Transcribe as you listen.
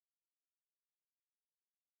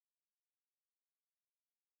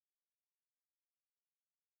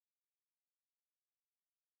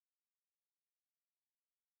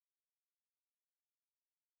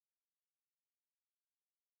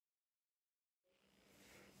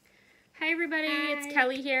Hi everybody, Hi. It's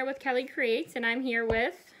Kelly here with Kelly Creates, and I'm here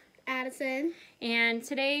with Addison. And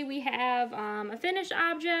today we have a finished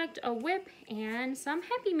object, a WIP, and some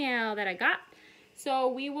Happy Mail that I got. So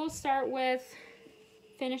we will start with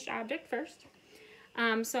finished object first.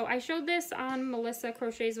 So I showed this on Melissa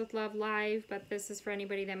Crochets with Love Live, but this is for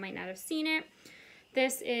anybody that might not have seen it.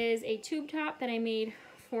 This is a tube top that I made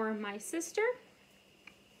for my sister.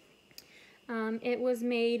 It was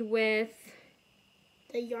made with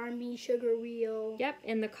The Yarn Bee Sugar Wheel. Yep,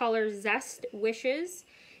 in the color Zest Wishes.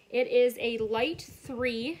 It is a light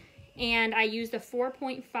 3, and I used a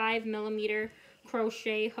 4.5 millimeter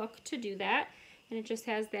crochet hook to do that. And it just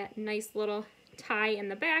has that nice little tie in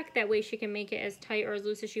the back. That way she can make it as tight or as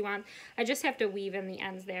loose as she wants. I just have to weave in the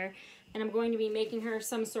ends there. And I'm going to be making her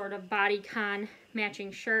some sort of bodycon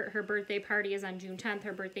matching shirt. Her birthday party is on June 10th.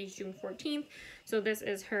 Her birthday is June 14th. So this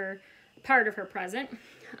is her part of her present.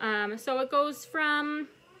 So it goes from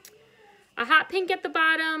a hot pink at the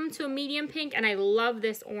bottom to a medium pink, and I love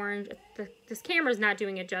this orange. This camera's not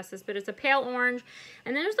doing it justice, but it's a pale orange,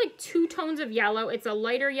 and then there's like 2 tones of yellow. It's a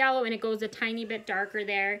lighter yellow, and it goes a tiny bit darker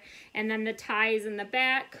there, and then the ties in the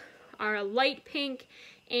back are a light pink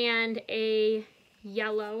and a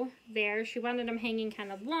yellow there. She wanted them hanging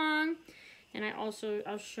kind of long, and I'll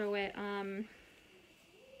show it.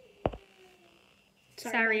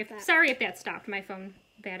 Sorry if that stopped. My phone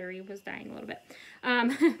battery was dying a little bit.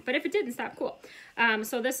 But if it didn't stop, cool.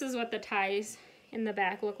 So this is what the ties in the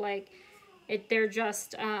back look like. They're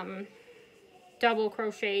just double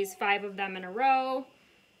crochets, 5 of them in a row.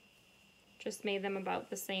 Just made them about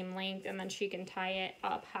the same length, and then she can tie it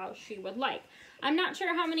up how she would like. I'm not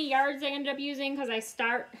sure how many yards I ended up using because I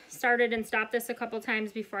started and stopped this a couple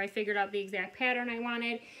times before I figured out the exact pattern I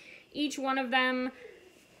wanted. Each one of them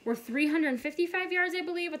were 355 yards, I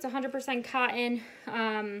believe. It's 100% cotton.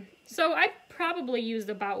 So I probably used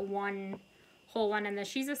about 1 whole one in this.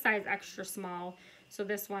 She's a size extra small, so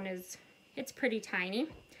this one it's pretty tiny.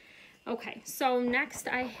 Okay, so next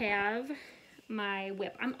I have my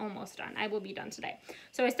WIP. I'm almost done. I will be done today.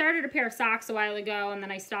 So I started a pair of socks a while ago, and then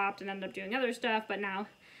I stopped and ended up doing other stuff, but now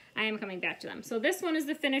I am coming back to them. So this one is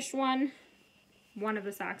the finished one of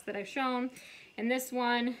the socks that I've shown, and this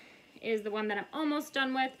one is the one that I'm almost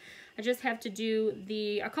done with. I just have to do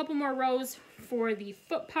a couple more rows for the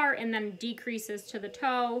foot part, and then decreases to the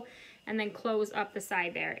toe, and then close up the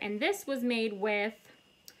side there. And this was made with,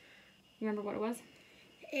 you remember what it was?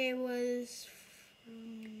 It was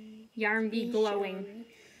Yarn Bee Glowing.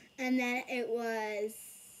 And then it was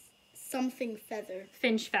something feather.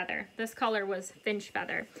 Finch Feather. This color was Finch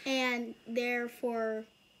Feather. And they're for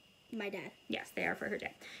my dad. Yes, they are for her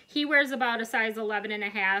dad. He wears about a size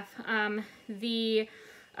 11.5. The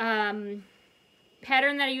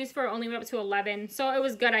pattern that I used for it only went up to 11, so it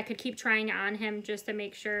was good. I could keep trying it on him just to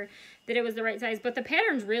make sure that it was the right size. But the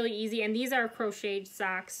pattern's really easy, and these are crocheted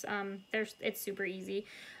socks. It's super easy.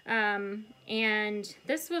 And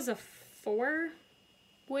this was a 4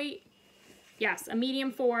 weight. Yes, a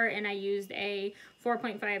medium 4, and I used a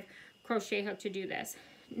 4.5 crochet hook to do this.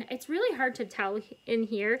 It's really hard to tell in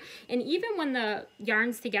here, and even when the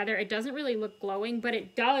yarn's together, it doesn't really look glowing, but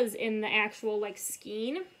it does in the actual like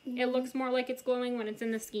skein. It looks more like it's glowing when it's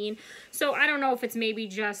in the skein. So I don't know if it's maybe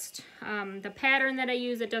just the pattern that I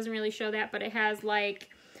use. It doesn't really show that, but it has like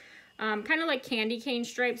kind of like candy cane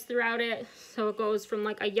stripes throughout it. So it goes from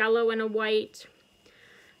like a yellow and a white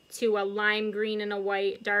to a lime green and a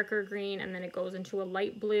white, darker green, and then it goes into a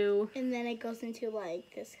light blue. And then it goes into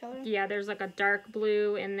like this color? Yeah, there's like a dark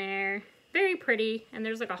blue in there. Very pretty. And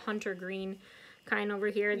there's like a hunter green kind over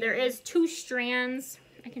here. Yeah. There is 2 strands.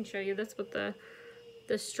 I can show you this what the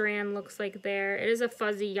strand looks like there. It is a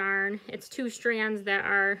fuzzy yarn. It's 2 strands that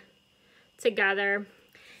are together.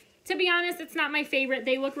 To be honest, it's not my favorite.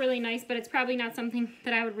 They look really nice, but it's probably not something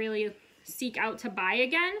that I would really seek out to buy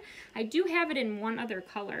again. I do have it in one other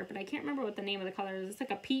color, but I can't remember what the name of the color is. It's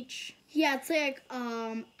like a peach. Yeah, it's like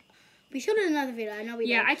we showed it in another video. I know we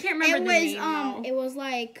did. Yeah, I can't remember the name though. It was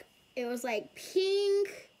like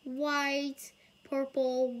pink, white,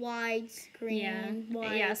 purple, white, green,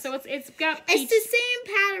 white. Yeah, so it's got peach. It's the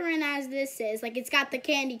same pattern as this is. Like, it's got the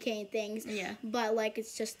candy cane things. Yeah. But, like,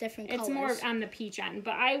 it's just different colors. It's more on the peach end.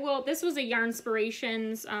 But this was a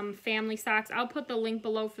Yarnspirations family socks. I'll put the link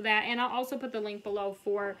below for that. And I'll also put the link below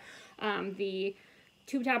for the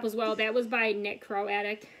tube top as well. That was by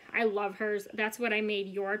KnitcroAddict. I love hers. That's what I made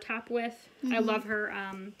your top with. I love her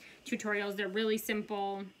tutorials. They're really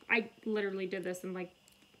simple. I literally did this in, like,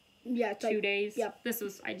 2 days. Yep.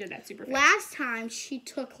 I did that super fast. Last time she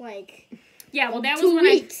took like that was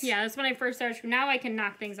when that's when I first started. Now I can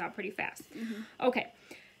knock things out pretty fast. Okay.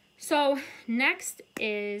 So next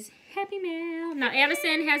is Happy Mail. Now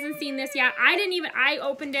Addison hasn't seen this yet. I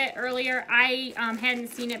opened it earlier. I hadn't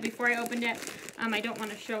seen it before I opened it. I don't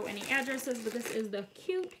want to show any addresses, but this is the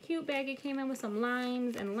cute bag it came in with, some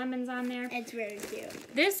limes and lemons on there. It's very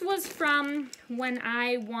cute. This was from when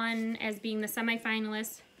I won as being the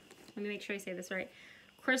semifinalist. Let me make sure I say this right.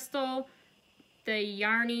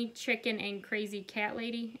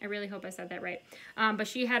 CrystalTheYarnyChicken&CrazyCatLady. I really hope I said that right. But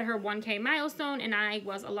she had her 1K milestone, and I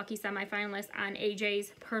was a lucky semifinalist on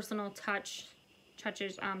AJ's Personal Touches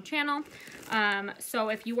channel. So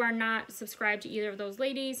if you are not subscribed to either of those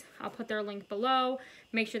ladies, I'll put their link below.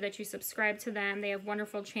 Make sure that you subscribe to them. They have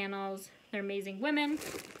wonderful channels. They're amazing women.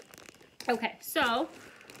 Okay, so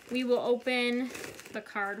we will open the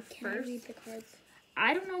card first. Can I read the cards?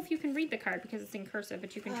 I don't know if you can read the card because it's in cursive,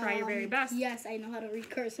 but you can try your very best. Yes, I know how to read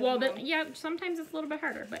cursive. Well, yeah, sometimes it's a little bit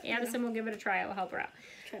harder, but Addison will give it a try. I'll help her out.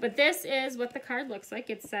 But this is what the card looks like.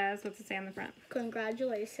 It says, what's it say on the front?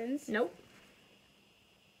 Congratulations. Nope.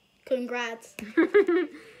 Congrats.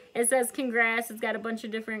 It says congrats. It's got a bunch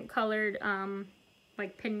of different colored,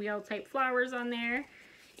 like pinwheel type flowers on there.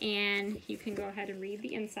 And you can go ahead and read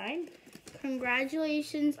the inside.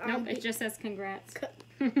 Congratulations on... Nope, it just says congrats.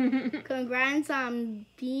 Congrats on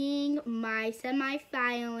being my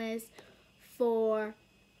semifinalist for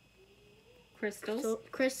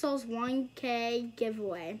Crystal's 1K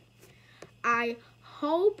giveaway. I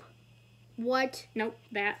hope Nope,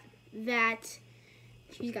 that.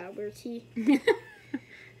 She's got a weird T.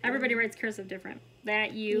 Everybody writes cursive different.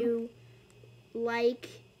 That you like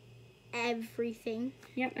everything.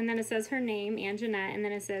 Yep, and then it says her name, Anjanette, and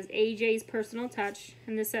then it says AJ's Personal Touch,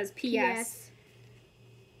 and this says P.S.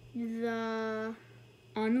 The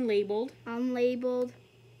unlabeled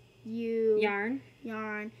yarn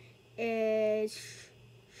is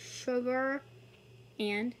sugar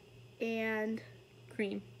and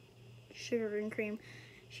cream. Sugar and cream.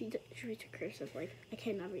 She reads her cursive like I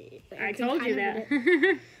cannot read it. I told you that.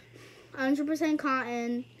 100%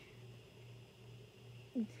 cotton.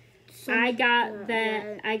 I got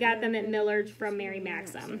them at Millard's from Mary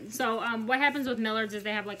Maxim. So what happens with Millard's is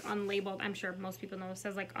they have like unlabeled, I'm sure most people know, it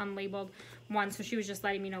says like unlabeled one, so she was just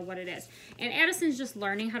letting me know what it is. And Addison's just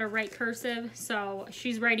learning how to write cursive, so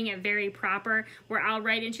she's writing it very proper, where I'll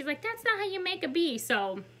write it and she's like, that's not how you make a B.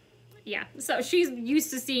 So yeah, so she's used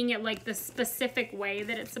to seeing it like the specific way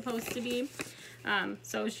that it's supposed to be.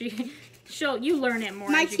 So you learn it more.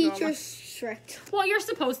 My teacher's strict. Well, you're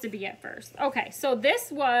supposed to be at first. Okay, so this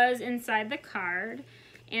was inside the card,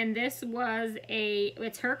 and this was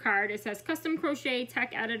it's her card. It says Custom Crochet,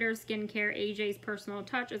 Tech Editor, Skincare, AJ's Personal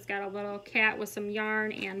Touch. It's got a little cat with some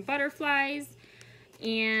yarn and butterflies,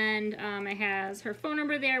 and it has her phone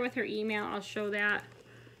number there with her email. I'll show that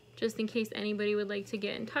just in case anybody would like to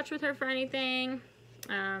get in touch with her for anything.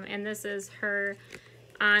 And this is her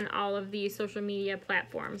on all of these social media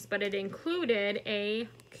platforms, but it included a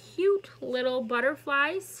cute little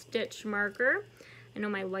butterfly stitch marker. I know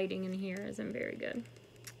my lighting in here isn't very good,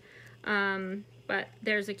 but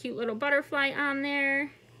there's a cute little butterfly on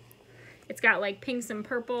there. It's got like pinks and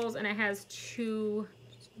purples, and it has 2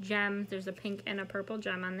 gems. There's a pink and a purple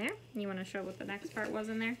gem on there. You want to show what the next part was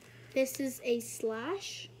in there? This is a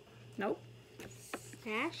slash. Nope.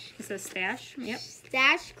 Stash. It says stash. Yep.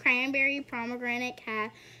 Stash cranberry pomegranate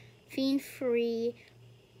caffeine-free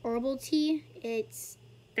herbal tea.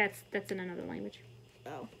 That's in another language.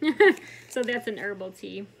 Oh. So that's an herbal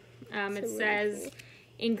tea. It says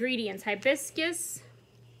ingredients: hibiscus,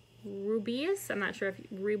 rubeus. I'm not sure if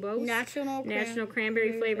rubose. Natural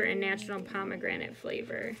cranberry flavor and natural pomegranate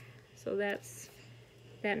flavor. So that's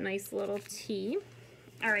that nice little tea.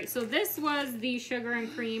 All right. So this was the sugar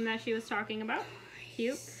and cream that she was talking about.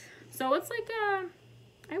 Cute. So it's like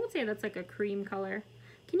I would say that's like a cream color.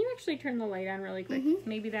 Can you actually turn the light on really quick?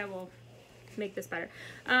 Maybe that will make this better.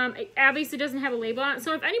 It obviously doesn't have a label on it.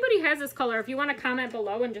 So if anybody has this color, if you want to comment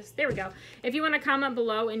below and just, there we go. If you want to comment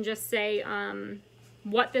below and just say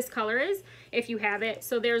what this color is, if you have it.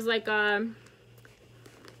 So there's like a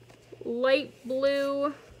light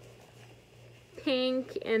blue,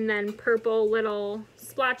 pink, and then purple little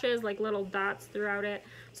splotches, like little dots throughout it.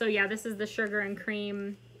 So yeah, this is the sugar and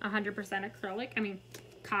cream 100% acrylic. I mean,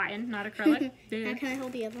 cotton, not acrylic. Now can I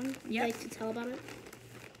hold the other one? Yep. Like to tell about it?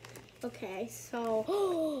 Okay, so,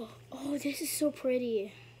 oh, this is so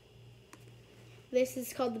pretty. This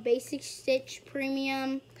is called the Basic Stitch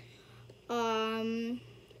Premium.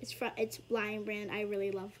 It's Lion Brand. I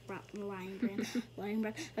really love Lion Brand. Lion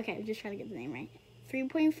Brand. Okay, I'm just trying to get the name right.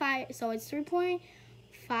 3.5, so it's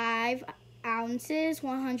 3.5 ounces,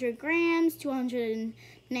 100 grams,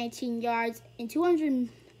 219 yards, and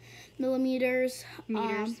 290 millimeters.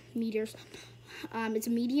 Meters. It's a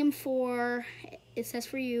medium 4. It says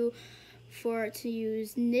for you to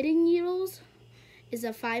use knitting needles is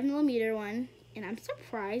a 5 millimeter one. And I'm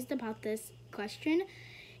surprised about this question.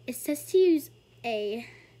 It says to use a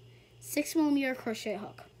 6 millimeter crochet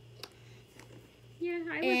hook. Yeah,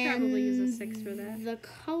 I would probably use a 6 for that. The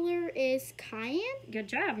color is cayenne. Good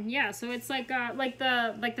job. Yeah, so it's like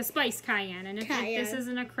the spice cayenne, and this is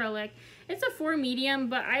an acrylic. It's a 4 medium,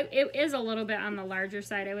 but it is a little bit on the larger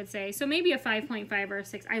side, I would say. So maybe a 5.5 or a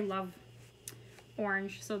 6. I love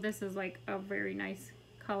orange, so this is like a very nice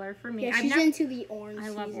color for me. Yeah, she's into the orange. I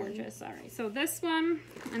love oranges. All right, so this one,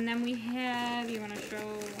 and then we have. You want to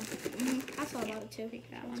show? I saw about it too.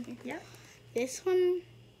 Take that one. Yeah. This one.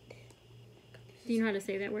 Do you know how to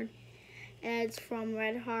say that word? It's from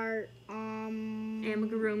Red Heart.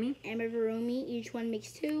 Amigurumi. Amigurumi. Each one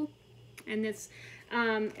makes 2. And this,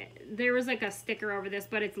 there was like a sticker over this,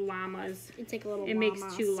 but it's llamas. It's like a little. It makes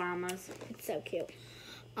 2 llamas. It's so cute.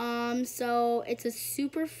 So it's a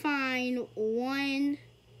super fine one,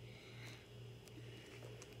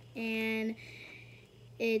 and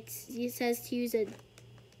it says to use a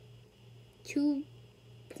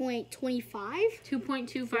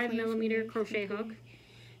 2.25 millimeter crochet hook,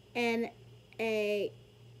 and a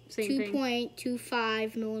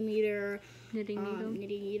 2.25 millimeter knitting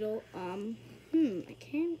needle. I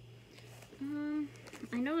can't.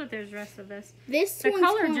 I know that there's rest of this. The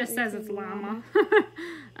color just says it's llama.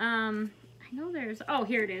 I know there's. Oh,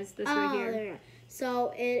 here it is. This right here. There.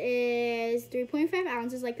 So it is 3.5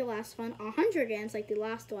 ounces like the last one, 100 grams like the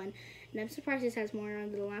last one, and I'm surprised this has more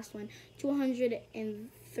on the last one.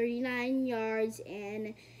 239 yards, and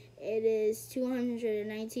it is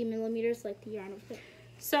 219 millimeters like the yarn of it.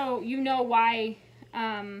 So you know why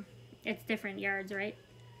it's different yards, right?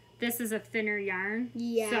 This is a thinner yarn,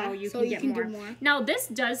 yeah, so you can get more. Now, this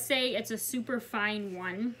does say it's a super fine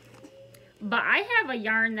one, but I have a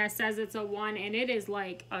yarn that says it's a 1, and it is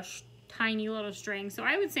like a tiny little string, so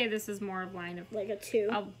I would say this is more of line of... Like a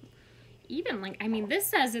 2. Even like, I mean, this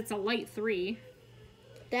says it's a light 3.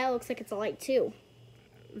 That looks like it's a light 2.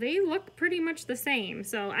 They look pretty much the same,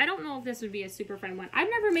 so I don't know if this would be a super fine one.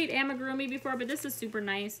 I've never made amigurumi before, but this is super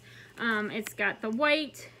nice. It's got the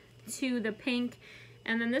white to the pink,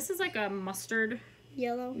 and then this is like a mustard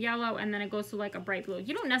yellow, and then it goes to like a bright blue.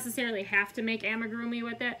 You don't necessarily have to make amigurumi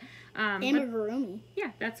with it. Amigurumi.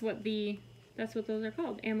 Yeah, that's what those are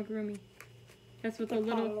called, amigurumi. That's what the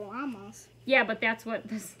little llamas. Yeah, but that's what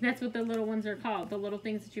the little ones are called. The little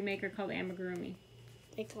things that you make are called amigurumi.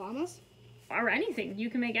 Like llamas? Or anything. You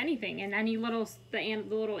can make anything, and any little the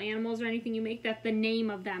little animals or anything you make, that the name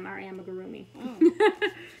of them are amigurumi. Oh.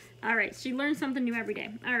 All right, she learns something new every day.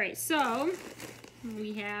 All right, so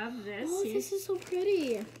we have this. Oh, this is so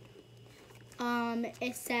pretty.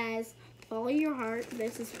 It says, "Follow your heart."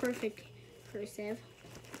 This is perfect cursive.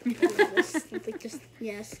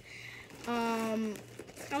 Yes.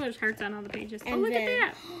 Oh, there's hearts on all the pages. And oh, look at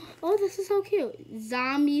that. Oh, this is so cute.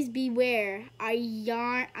 Zombies beware.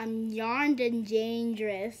 I'm yarned and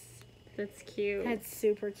dangerous. That's cute. That's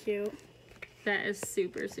super cute. That is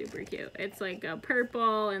super, super cute. It's like a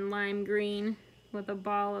purple and lime green with a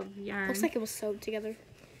ball of yarn. Looks like it was sewed together.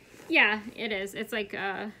 Yeah, it is. It's like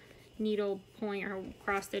a needle point or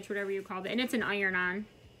cross stitch, whatever you call it. And it's an iron-on.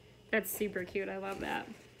 That's super cute. I love that.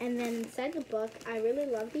 And then inside the book, I really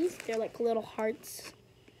love these. They're like little hearts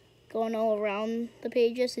going all around the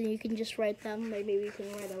pages, and you can just write them. Like maybe you can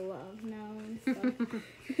write a love now and stuff.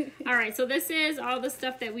 All right, so this is all the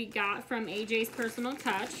stuff that we got from AJ's Personal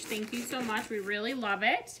Touch. Thank you so much. We really love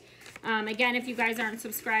it. Again, if you guys aren't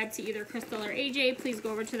subscribed to either Crystal or AJ, please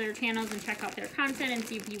go over to their channels and check out their content and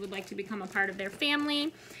see if you would like to become a part of their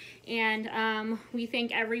family. And we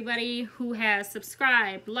thank everybody who has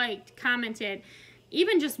subscribed, liked, commented,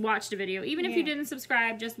 even just watched a video. Even if you didn't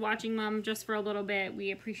subscribe, just watching them just for a little bit.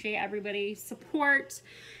 We appreciate everybody's support.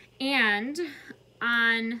 And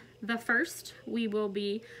on the 1st, we will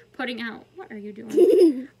be putting out... What are you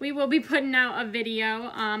doing? We will be putting out a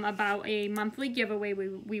video about a monthly giveaway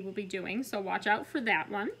we will be doing. So watch out for that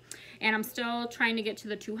one. And I'm still trying to get to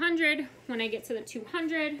the 200. When I get to the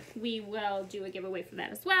 200, we will do a giveaway for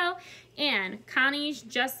that as well. And Connie's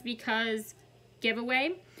Just Because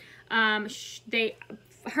giveaway... they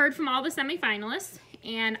heard from all the semifinalists,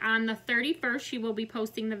 and on the 31st, she will be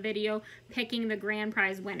posting the video picking the grand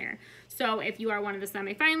prize winner. So if you are one of the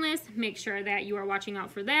semifinalists, make sure that you are watching out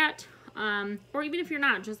for that. Or even if you're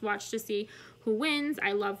not, just watch to see who wins.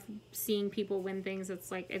 I love seeing people win things.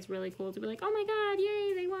 It's really cool to be like, oh my God,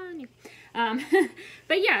 yay, they won.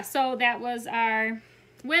 But yeah, so that was our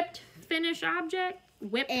whipped finish object.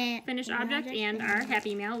 WIP finished object and our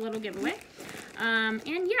Happy Mail little giveaway. And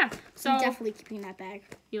yeah, so I'm definitely keeping that bag.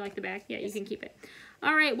 You like the bag? Yeah, yes. You can keep it.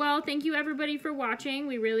 All right, well, thank you everybody for watching.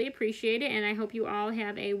 We really appreciate it, and I hope you all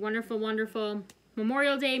have a wonderful, wonderful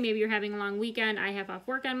Memorial Day. Maybe you're having a long weekend. I have off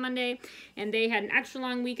work on Monday, and they had an extra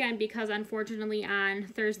long weekend because unfortunately on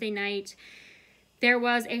Thursday night there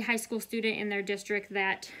was a high school student in their district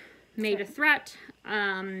that made a threat.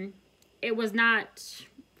 It was not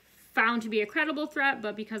found to be a credible threat,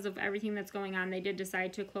 but because of everything that's going on, they did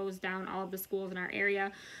decide to close down all of the schools in our area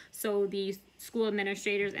so the school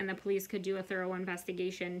administrators and the police could do a thorough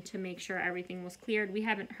investigation to make sure everything was cleared. We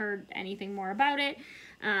haven't heard anything more about it,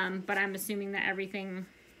 but I'm assuming that everything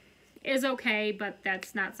is okay, but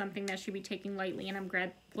that's not something that should be taken lightly, and I'm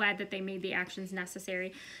glad that they made the actions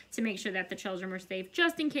necessary to make sure that the children were safe,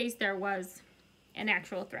 just in case there was an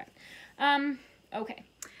actual threat. Okay.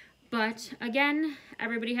 But again,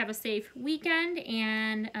 everybody have a safe weekend,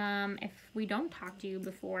 and if we don't talk to you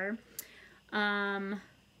before the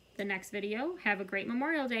next video, have a great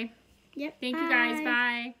Memorial Day. Yep. Thank you guys.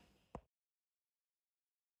 Bye.